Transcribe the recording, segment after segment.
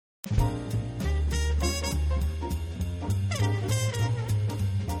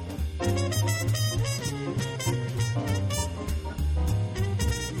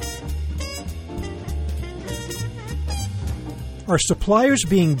Are suppliers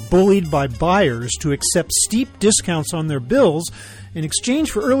being bullied by buyers to accept steep discounts on their bills in exchange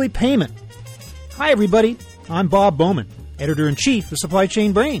for early payment? Hi, everybody. I'm Bob Bowman, Editor-in-Chief of Supply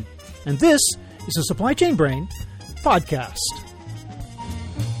Chain Brain, and this is the Supply Chain Brain podcast.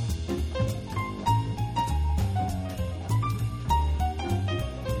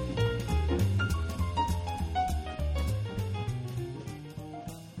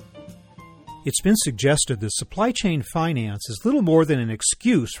 It's been suggested that supply chain finance is little more than an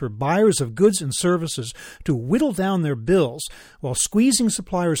excuse for buyers of goods and services to whittle down their bills while squeezing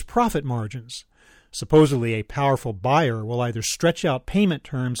suppliers' profit margins. Supposedly, a powerful buyer will either stretch out payment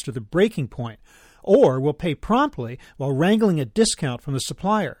terms to the breaking point or will pay promptly while wrangling a discount from the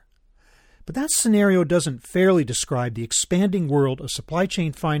supplier. But that scenario doesn't fairly describe the expanding world of supply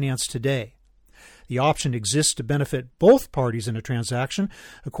chain finance today. The option exists to benefit both parties in a transaction,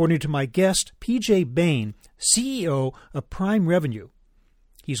 according to my guest, P.J. Bain, CEO of Prime Revenue.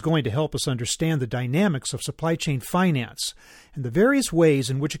 He's going to help us understand the dynamics of supply chain finance and the various ways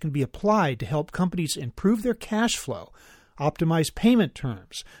in which it can be applied to help companies improve their cash flow, optimize payment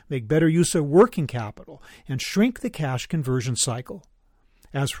terms, make better use of working capital, and shrink the cash conversion cycle.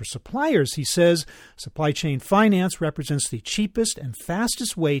 As for suppliers, he says, supply chain finance represents the cheapest and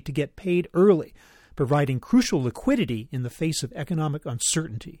fastest way to get paid early, providing crucial liquidity in the face of economic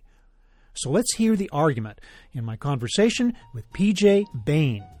uncertainty. So let's hear the argument in my conversation with P.J.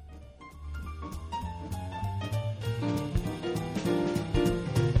 Bain.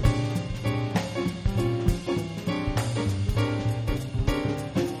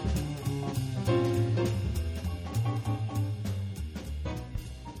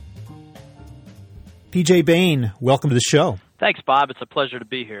 P.J. Bain, welcome to the show. Thanks, Bob. It's a pleasure to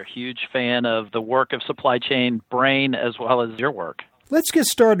be here. Huge fan of the work of Supply Chain Brain as well as your work. Let's get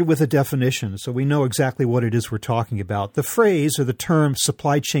started with a definition so we know exactly what it is we're talking about. The phrase or the term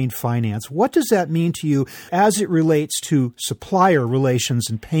supply chain finance, what does that mean to you as it relates to supplier relations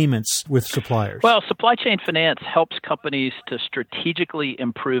and payments with suppliers? Well, supply chain finance helps companies to strategically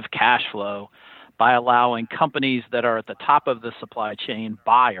improve cash flow by allowing companies that are at the top of the supply chain,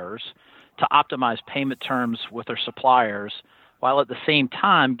 buyers, to optimize payment terms with their suppliers, while at the same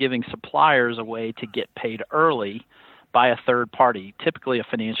time giving suppliers a way to get paid early by a third party, typically a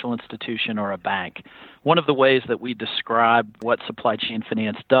financial institution or a bank. One of the ways that we describe what supply chain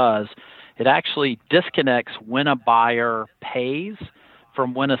finance does, it actually disconnects when a buyer pays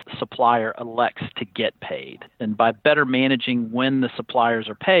from when a supplier elects to get paid. And by better managing when the suppliers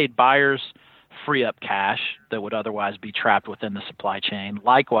are paid, buyers free up cash that would otherwise be trapped within the supply chain.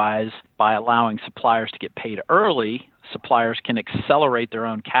 Likewise, by allowing suppliers to get paid early, suppliers can accelerate their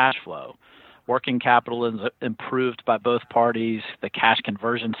own cash flow. Working capital is improved by both parties. The cash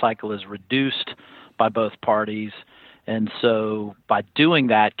conversion cycle is reduced by both parties. And so by doing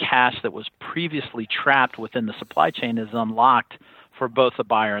that, cash that was previously trapped within the supply chain is unlocked for both the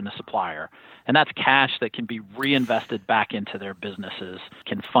buyer and the supplier. And that's cash that can be reinvested back into their businesses,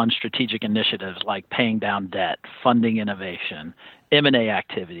 can fund strategic initiatives like paying down debt, funding innovation, M&A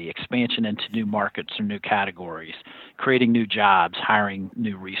activity, expansion into new markets or new categories, creating new jobs, hiring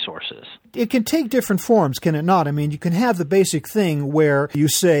new resources. It can take different forms, can it not? I mean, you can have the basic thing where you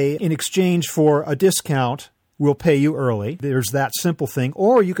say, in exchange for a discount, we'll pay you early. There's that simple thing.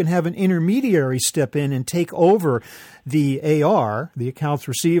 Or you can have an intermediary step in and take over the AR, the accounts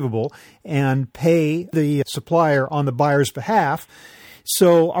receivable, and pay the supplier on the buyer's behalf.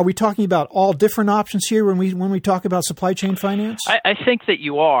 So are we talking about all different options here when we talk about supply chain finance? I think that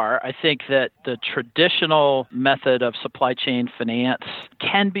you are. I think that the traditional method of supply chain finance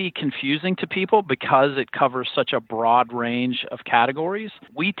can be confusing to people because it covers such a broad range of categories.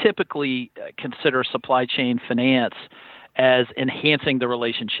 We typically consider supply chain finance as enhancing the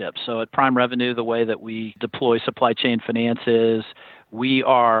relationship. So at Prime Revenue, the way that we deploy supply chain finance is we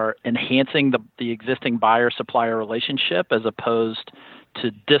are enhancing the existing buyer-supplier relationship as opposed to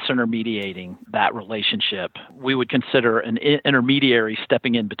disintermediating that relationship. We would consider an intermediary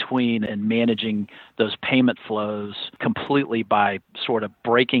stepping in between and managing those payment flows completely by sort of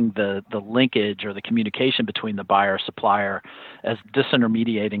breaking the linkage or the communication between the buyer-supplier as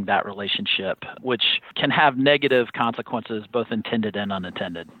disintermediating that relationship, which can have negative consequences, both intended and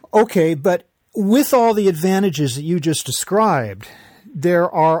unintended. Okay, but with all the advantages that you just described,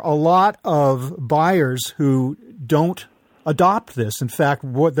 there are a lot of buyers who don't adopt this. In fact,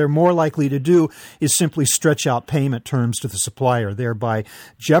 what they're more likely to do is simply stretch out payment terms to the supplier, thereby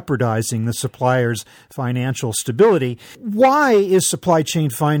jeopardizing the supplier's financial stability. Why is supply chain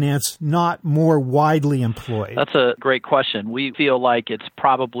finance not more widely employed? That's a great question. We feel like it's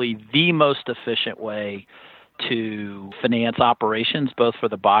probably the most efficient way to finance operations, both for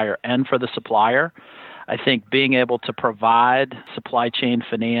the buyer and for the supplier. I think being able to provide supply chain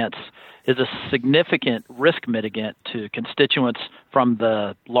finance is a significant risk mitigant to constituents from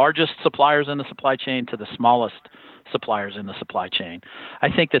the largest suppliers in the supply chain to the smallest suppliers in the supply chain. I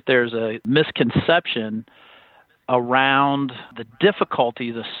think that there's a misconception around the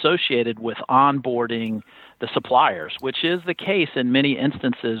difficulties associated with onboarding the suppliers, which is the case in many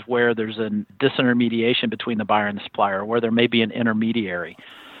instances where there's a disintermediation between the buyer and the supplier, where there may be an intermediary.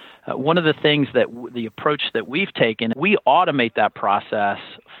 One of the things that the approach that we've taken, we automate that process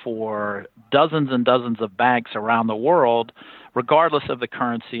for dozens and dozens of banks around the world, regardless of the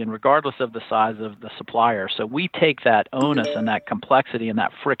currency and regardless of the size of the supplier. So we take that onus and that complexity and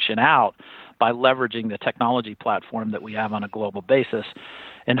that friction out by leveraging the technology platform that we have on a global basis.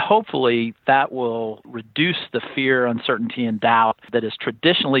 And hopefully that will reduce the fear, uncertainty, and doubt that has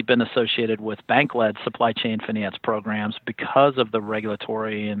traditionally been associated with bank-led supply chain finance programs because of the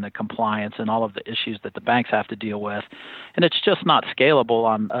regulatory and the compliance and all of the issues that the banks have to deal with. And it's just not scalable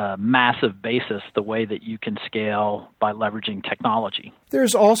on a massive basis the way that you can scale by leveraging technology.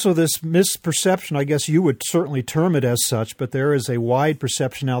 There's also this misperception, I guess you would certainly term it as such, but there is a wide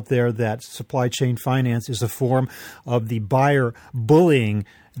perception out there that supply chain finance is a form of the buyer bullying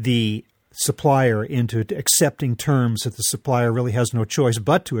the supplier into accepting terms that the supplier really has no choice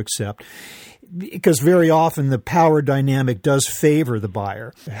but to accept, because very often the power dynamic does favor the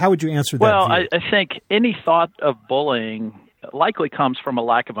buyer. How would you answer that? Well, I think any thought of bullying likely comes from a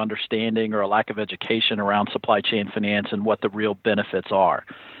lack of understanding or a lack of education around supply chain finance and what the real benefits are.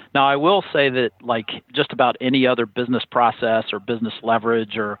 Now, I will say that like just about any other business process or business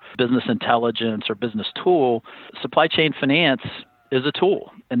leverage or business intelligence or business tool, supply chain finance is a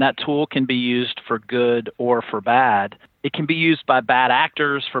tool, and that tool can be used for good or for bad. It can be used by bad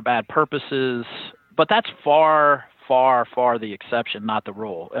actors for bad purposes, but that's far, far, far the exception, not the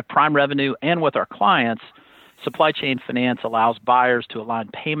rule. At Prime Revenue and with our clients, supply chain finance allows buyers to align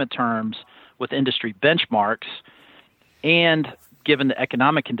payment terms with industry benchmarks and given the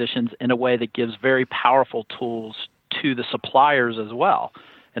economic conditions in a way that gives very powerful tools to the suppliers as well.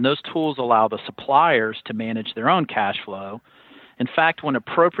 And those tools allow the suppliers to manage their own cash flow. In fact, when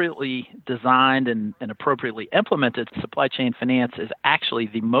appropriately designed and appropriately implemented, supply chain finance is actually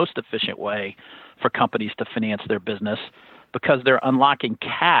the most efficient way for companies to finance their business because they're unlocking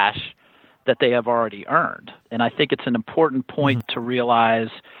cash that they have already earned. And I think it's an important point to realize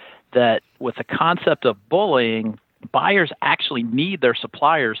that with the concept of bullying, buyers actually need their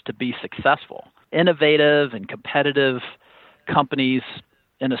suppliers to be successful. Innovative and competitive companies,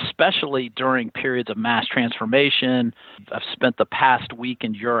 and especially during periods of mass transformation. I've spent the past week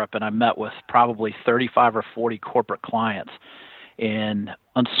in Europe, and I met with probably 35 or 40 corporate clients. And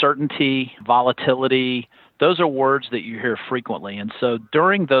uncertainty, volatility, those are words that you hear frequently. And so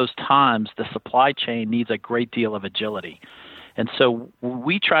during those times, the supply chain needs a great deal of agility. And so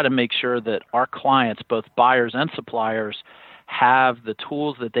we try to make sure that our clients, both buyers and suppliers, have the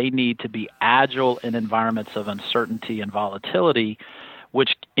tools that they need to be agile in environments of uncertainty and volatility,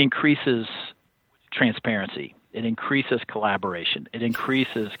 which increases transparency. It increases collaboration. It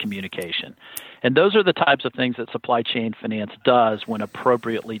increases communication. And those are the types of things that supply chain finance does when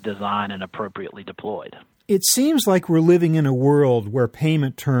appropriately designed and appropriately deployed. It seems like we're living in a world where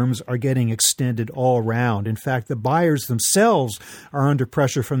payment terms are getting extended all around. In fact, the buyers themselves are under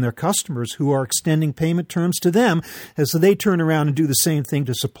pressure from their customers who are extending payment terms to them as they turn around and do the same thing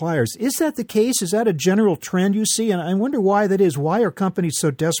to suppliers. Is that the case? Is that a general trend you see? And I wonder why that is. Why are companies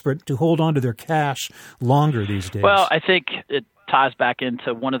so desperate to hold on to their cash longer these days? Well, I think it ties back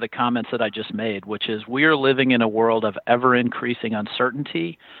into one of the comments that I just made, which is we are living in a world of ever-increasing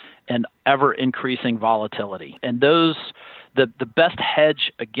uncertainty and ever-increasing volatility. And those, the best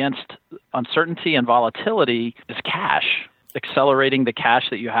hedge against uncertainty and volatility is cash, accelerating the cash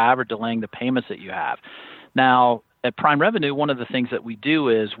that you have or delaying the payments that you have. Now, at Prime Revenue, one of the things that we do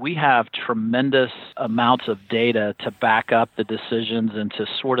is we have tremendous amounts of data to back up the decisions and to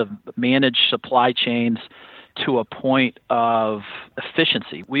sort of manage supply chains to a point of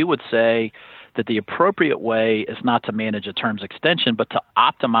efficiency. We would say that the appropriate way is not to manage a terms extension, but to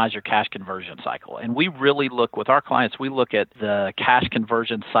optimize your cash conversion cycle. And we really look, with our clients, we look at the cash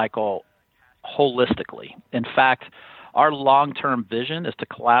conversion cycle holistically. In fact, our long-term vision is to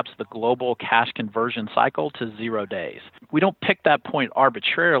collapse the global cash conversion cycle to 0 days. We don't pick that point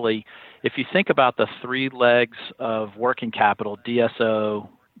arbitrarily. If you think about the three legs of working capital, DSO,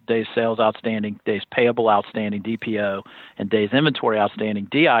 days sales outstanding, days payable outstanding, DPO, and days inventory outstanding,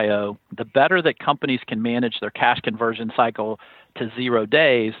 DIO, the better that companies can manage their cash conversion cycle to 0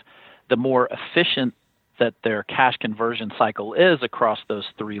 days, the more efficient that their cash conversion cycle is across those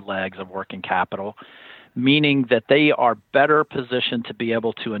three legs of working capital, meaning that they are better positioned to be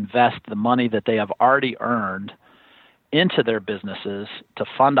able to invest the money that they have already earned into their businesses to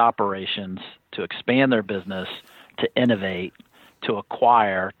fund operations, to expand their business, to innovate, to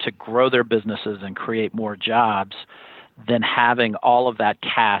acquire, to grow their businesses and create more jobs than having all of that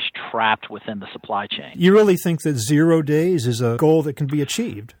cash trapped within the supply chain. You really think that 0 days is a goal that can be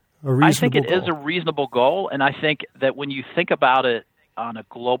achieved? I think it is a reasonable goal, and I think that when you think about it on a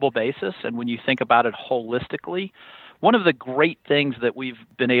global basis and when you think about it holistically, one of the great things that we've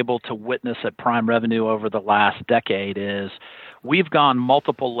been able to witness at Prime Revenue over the last decade is we've gone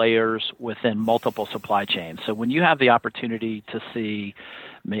multiple layers within multiple supply chains. So when you have the opportunity to see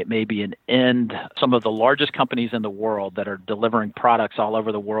maybe some of the largest companies in the world that are delivering products all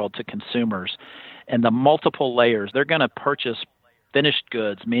over the world to consumers, and the multiple layers, they're going to purchase finished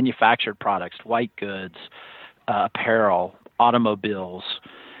goods, manufactured products, white goods, apparel, automobiles,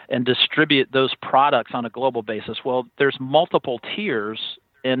 and distribute those products on a global basis. Well, there's multiple tiers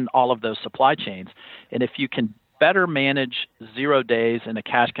in all of those supply chains. And if you can better manage 0 days in a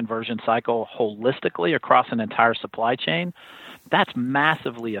cash conversion cycle holistically across an entire supply chain, that's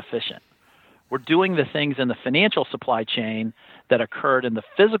massively efficient. We're doing the things in the financial supply chain that occurred in the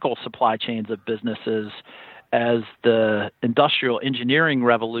physical supply chains of businesses as the industrial engineering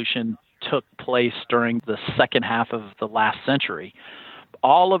revolution took place during the second half of the last century.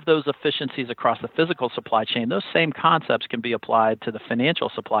 All of those efficiencies across the physical supply chain, those same concepts can be applied to the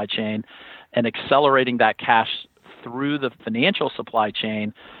financial supply chain, and accelerating that cash through the financial supply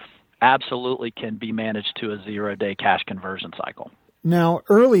chain absolutely can be managed to a 0 day cash conversion cycle. Now,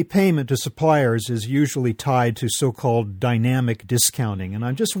 early payment to suppliers is usually tied to so-called dynamic discounting, and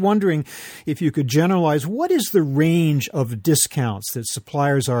I'm just wondering if you could generalize what is the range of discounts that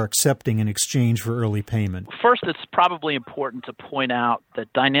suppliers are accepting in exchange for early payment? First, it's probably important to point out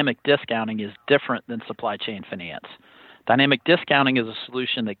that dynamic discounting is different than supply chain finance. Dynamic discounting is a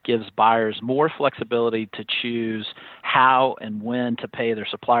solution that gives buyers more flexibility to choose how and when to pay their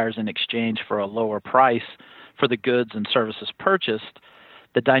suppliers in exchange for a lower price for the goods and services purchased.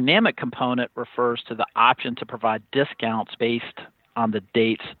 The dynamic component refers to the option to provide discounts based on the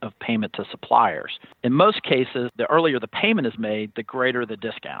dates of payment to suppliers. In most cases, the earlier the payment is made, the greater the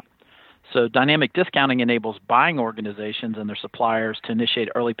discount. So dynamic discounting enables buying organizations and their suppliers to initiate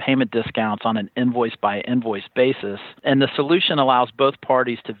early payment discounts on an invoice-by-invoice basis. And the solution allows both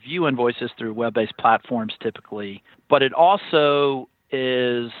parties to view invoices through web-based platforms typically, but it also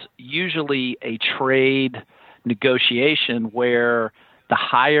is usually a trade negotiation where the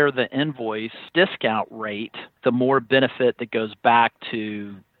higher the invoice discount rate, the more benefit that goes back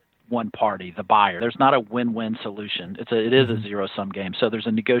to one party, the buyer. There's not a win-win solution. It is a zero-sum game. So there's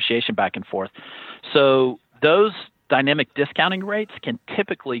a negotiation back and forth. So those dynamic discounting rates can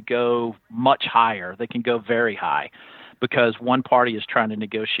typically go much higher. They can go very high because one party is trying to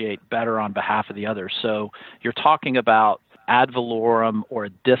negotiate better on behalf of the other. So you're talking about ad valorem or a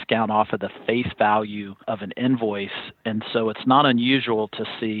discount off of the face value of an invoice. And so it's not unusual to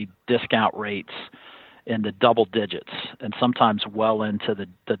see discount rates in the double digits and sometimes well into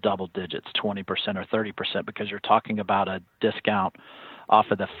the double digits, 20% or 30%, because you're talking about a discount off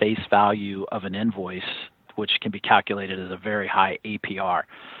of the face value of an invoice, which can be calculated as a very high APR.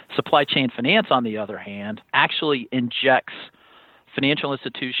 Supply chain finance, on the other hand, actually injects financial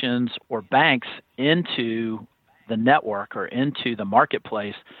institutions or banks into the network or into the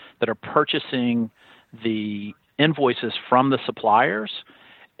marketplace that are purchasing the invoices from the suppliers.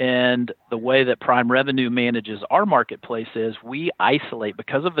 And the way that Prime Revenue manages our marketplace is we isolate,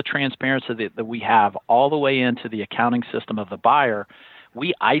 because of the transparency that we have all the way into the accounting system of the buyer,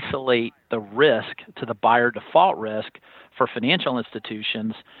 we isolate the risk to the buyer default risk for financial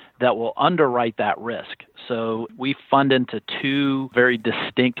institutions that will underwrite that risk. So we fund into two very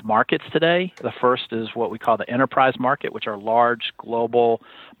distinct markets today. The first is what we call the enterprise market, which are large, global,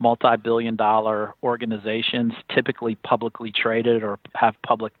 multi-billion-dollar organizations, typically publicly traded or have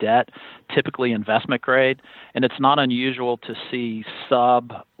public debt, typically investment grade. And it's not unusual to see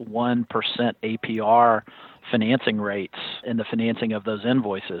sub 1% APR financing rates in the financing of those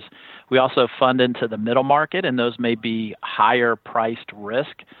invoices. We also fund into the middle market, and those may be higher priced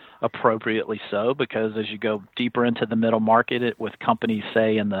risk, appropriately so, because as you go deeper into the middle market with companies,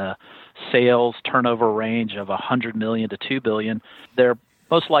 say, in the sales turnover range of $100 million to $2 billion, they're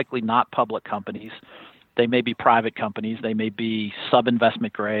most likely not public companies. They may be private companies. They may be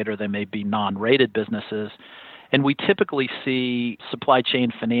sub-investment grade, or they may be non-rated businesses. And we typically see supply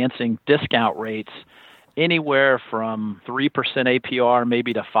chain financing discount rates anywhere from 3% APR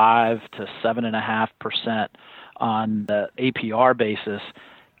maybe to 5 to 7.5% on the APR basis,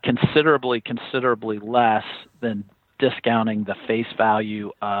 considerably less than discounting the face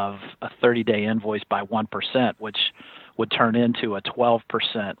value of a 30-day invoice by 1%, which would turn into a 12%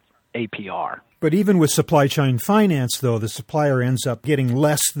 APR. But even with supply chain finance, though, the supplier ends up getting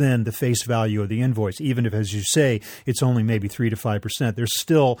less than the face value of the invoice, even if, as you say, it's only maybe 3 to 5%. There's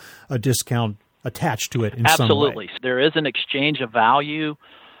still a discount attached to it in some way. Absolutely. There is an exchange of value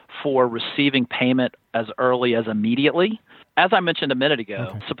for receiving payment as early as immediately. As I mentioned a minute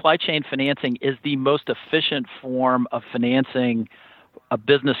ago, supply chain financing is the most efficient form of financing a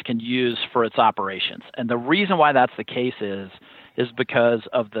business can use for its operations. And the reason why that's the case is because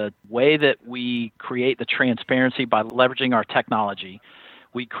of the way that we create the transparency by leveraging our technology.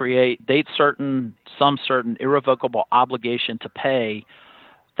 We create date certain, sum certain, irrevocable obligation to pay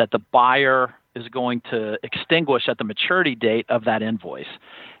that the buyer is going to extinguish at the maturity date of that invoice.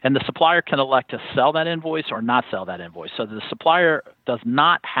 And the supplier can elect to sell that invoice or not sell that invoice. So the supplier does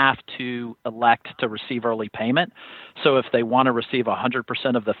not have to elect to receive early payment. So if they want to receive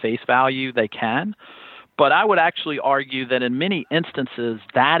 100% of the face value, they can. But I would actually argue that in many instances,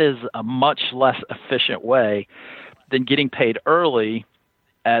 that is a much less efficient way than getting paid early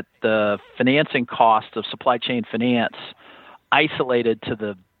at the financing cost of supply chain finance isolated to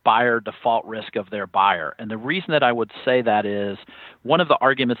the buyer default risk of their buyer. And the reason that I would say that is one of the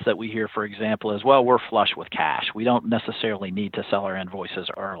arguments that we hear, for example, is, well, we're flush with cash. We don't necessarily need to sell our invoices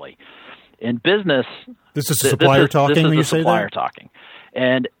early. In business, this is the supplier talking when you say that? This is the supplier talking.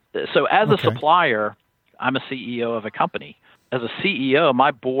 And so as a supplier, I'm a CEO of a company. As a CEO,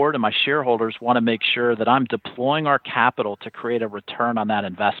 my board and my shareholders want to make sure that I'm deploying our capital to create a return on that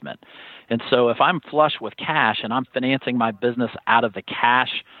investment. And so if I'm flush with cash and I'm financing my business out of the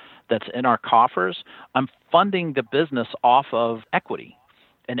cash that's in our coffers, I'm funding the business off of equity.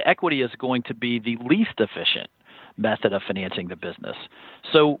 And equity is going to be the least efficient method of financing the business.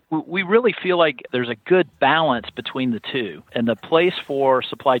 So we really feel like there's a good balance between the two. And the place for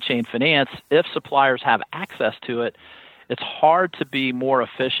supply chain finance, if suppliers have access to it, it's hard to be more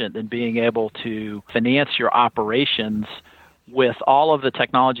efficient than being able to finance your operations with all of the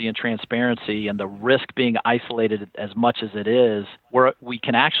technology and transparency and the risk being isolated as much as it is, where we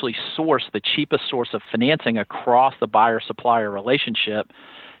can actually source the cheapest source of financing across the buyer-supplier relationship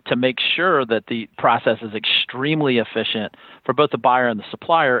to make sure that the process is extremely efficient for both the buyer and the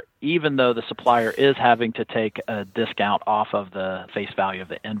supplier, even though the supplier is having to take a discount off of the face value of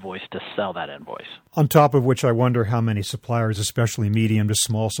the invoice to sell that invoice. On top of which, I wonder how many suppliers, especially medium to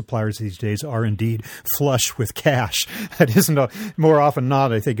small suppliers these days, are indeed flush with cash. That isn't more often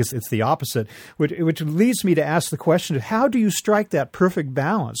not. I think it's the opposite, which leads me to ask the question of how do you strike that perfect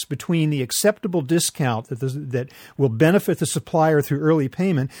balance between the acceptable discount that will benefit the supplier through early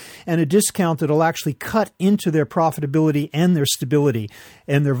payment and a discount that will actually cut into their profitability and their stability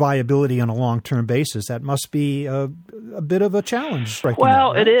and their viability on a long-term basis. That must be a bit of a challenge.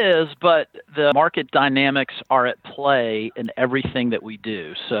 Well, it is, but the market dynamics are at play in everything that we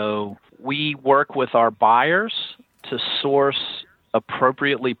do. So we work with our buyers to source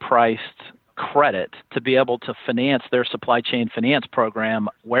appropriately priced credit to be able to finance their supply chain finance program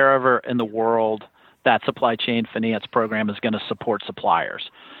wherever in the world that supply chain finance program is going to support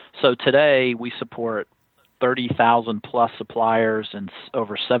suppliers. So today we support 30,000 plus suppliers in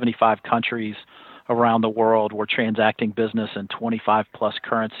over 75 countries around the world. We're transacting business in 25 plus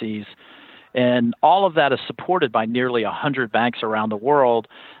currencies. And all of that is supported by nearly 100 banks around the world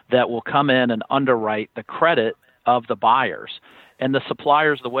that will come in and underwrite the credit of the buyers. And the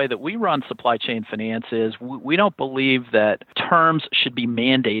suppliers, the way that we run supply chain finance is we don't believe that terms should be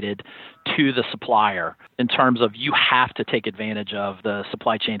mandated to the supplier in terms of you have to take advantage of the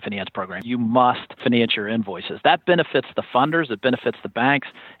supply chain finance program. You must finance your invoices. That benefits the funders. It benefits the banks.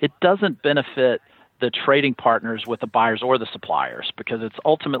 It doesn't benefit the trading partners with the buyers or the suppliers because it's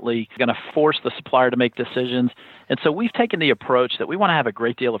ultimately going to force the supplier to make decisions. And so we've taken the approach that we want to have a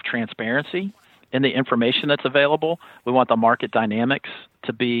great deal of transparency in the information that's available. We want the market dynamics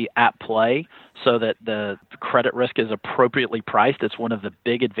to be at play so that the credit risk is appropriately priced. It's one of the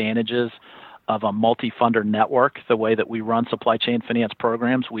big advantages of a multi-funder network, the way that we run supply chain finance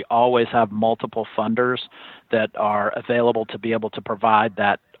programs. We always have multiple funders that are available to be able to provide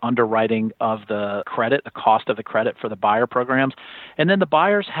that underwriting of the credit, the cost of the credit for the buyer programs. And then the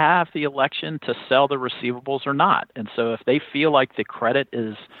buyers have the election to sell the receivables or not. And so if they feel like the credit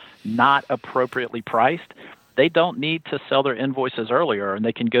is not appropriately priced, they don't need to sell their invoices earlier, and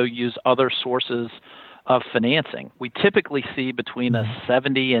they can go use other sources of financing. We typically see between a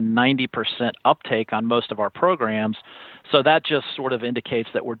 70 and 90% uptake on most of our programs. So that just sort of indicates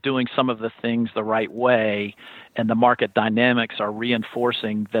that we're doing some of the things the right way, and the market dynamics are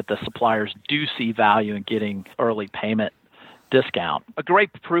reinforcing that the suppliers do see value in getting early payment discount. A great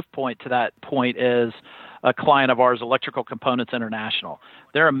proof point to that point is a client of ours, Electrical Components International.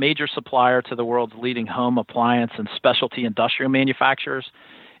 They're a major supplier to the world's leading home appliance and specialty industrial manufacturers.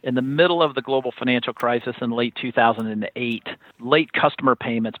 In the middle of the global financial crisis in late 2008, late customer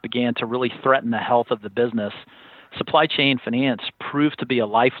payments began to really threaten the health of the business. Supply chain finance proved to be a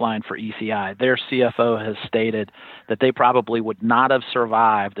lifeline for ECI. Their CFO has stated that they probably would not have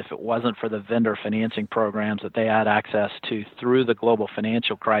survived if it wasn't for the vendor financing programs that they had access to through the global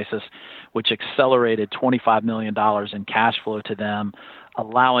financial crisis, which accelerated $25 million in cash flow to them,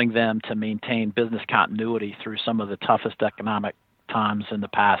 allowing them to maintain business continuity through some of the toughest economic times in the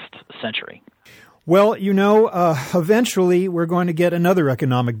past century. Well, eventually we're going to get another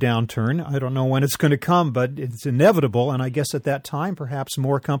economic downturn. I don't know when it's going to come, but it's inevitable. And I guess at that time, perhaps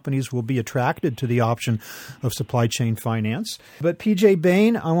more companies will be attracted to the option of supply chain finance. But PJ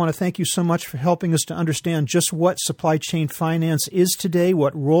Bain, I want to thank you so much for helping us to understand just what supply chain finance is today,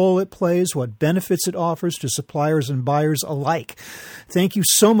 what role it plays, what benefits it offers to suppliers and buyers alike. Thank you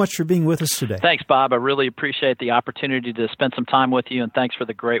so much for being with us today. Thanks, Bob. I really appreciate the opportunity to spend some time with you, and thanks for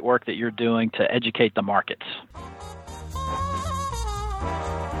the great work that you're doing to educate the markets.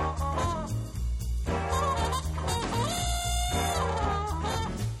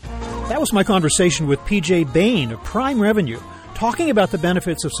 That was my conversation with PJ Bain of Prime Revenue, talking about the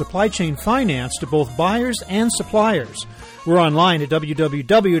benefits of supply chain finance to both buyers and suppliers. We're online at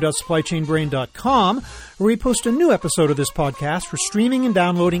www.supplychainbrain.com, where we post a new episode of this podcast for streaming and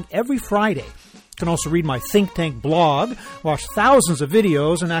downloading every Friday. You can also read my Think Tank blog, watch thousands of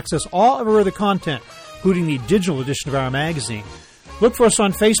videos, and access all of our other content, including the digital edition of our magazine. Look for us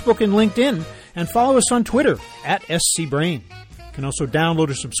on Facebook and LinkedIn, and follow us on Twitter at SCBrain. You can also download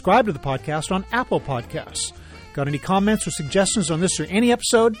or subscribe to the podcast on Apple Podcasts. Got any comments or suggestions on this or any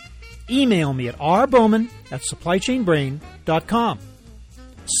episode? Email me at rbowman@supplychainbrain.com.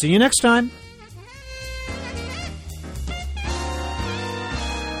 See you next time.